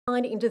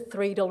into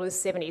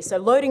 $3.70. So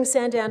loading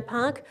Sandown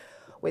Park,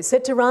 we're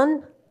set to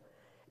run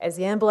as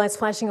the amber light's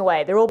flashing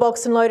away. They're all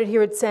boxed and loaded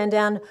here at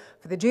Sandown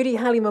for the Judy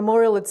Hayley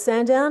Memorial at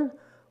Sandown,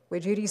 where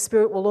Judy's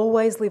spirit will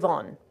always live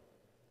on.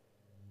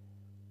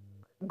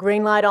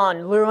 Green light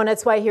on, lure on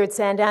its way here at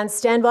Sandown.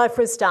 Stand by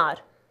for a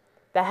start.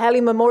 The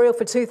Hayley Memorial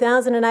for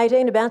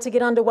 2018 about to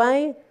get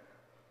underway.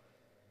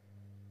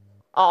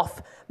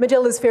 Off.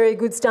 Majella's Ferry,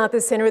 good start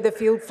the centre of the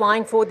field.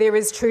 Flying forward there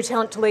is True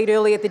Talent to lead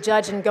early at the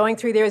judge, and going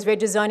through there is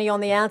Regizoni on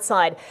the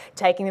outside.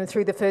 Taking them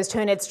through the first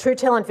turn, it's True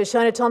Talent for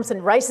Seona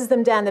Thompson, races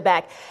them down the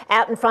back.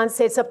 Out in front,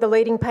 sets up the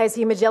leading pace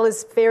here.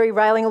 Majella's Ferry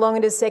railing along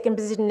into second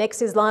position.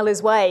 Next is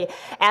Lila's Way.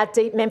 Out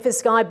deep, Memphis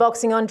Sky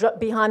boxing on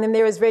behind them.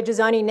 There is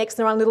Regizoni. Next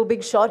they're on Little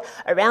Big Shot.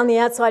 Around the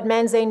outside,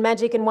 Manzine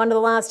Magic, and one of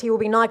the last here will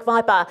be Nike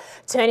Viper.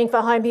 Turning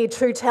for home here,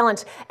 True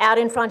Talent. Out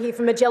in front here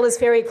for Majella's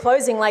Ferry,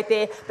 closing late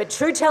there. But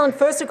True Talent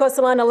first across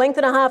the line, a length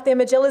and a half there,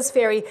 Majella's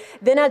Ferry.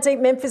 Then out deep,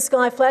 Memphis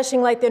Sky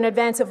flashing late there in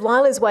advance of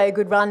Lila's Way, a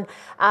good run.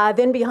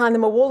 Then behind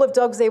them, a wall of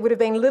dogs there would have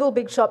been Little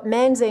Big Shot,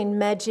 Manzine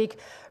Magic,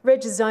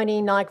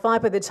 Regizoni, Nike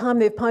Viper. The time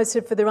they've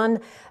posted for the run,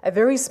 a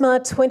very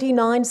smart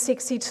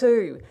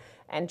 29.62.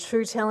 And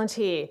True Talent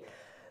here,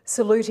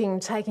 saluting,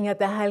 taking out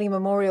the Hayley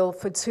Memorial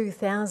for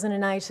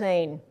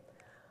 2018.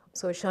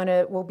 So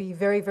Seona will be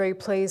very, very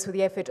pleased with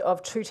the effort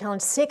of True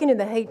Talent. Second in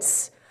the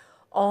heats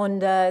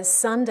on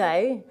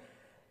Sunday.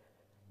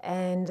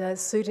 And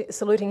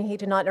saluting here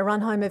tonight, a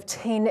run home of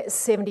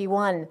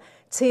 10.71.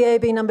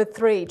 TAB number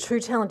 3, True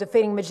Talent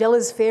defeating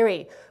Majella's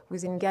Ferry,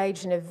 was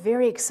engaged in a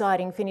very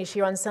exciting finish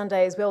here on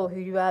Sunday as well,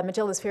 who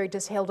Majella's Ferry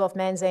just held off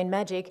Manzane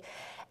Magic.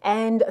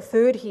 And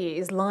third here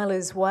is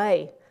Lila's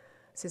Way.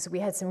 So we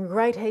had some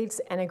great heats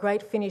and a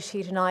great finish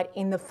here tonight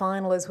in the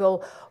final as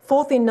well.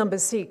 Fourth in number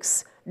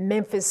 6,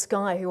 Memphis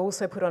Sky, who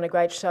also put on a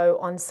great show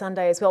on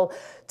Sunday as well.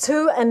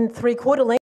 2 3/4 lengths.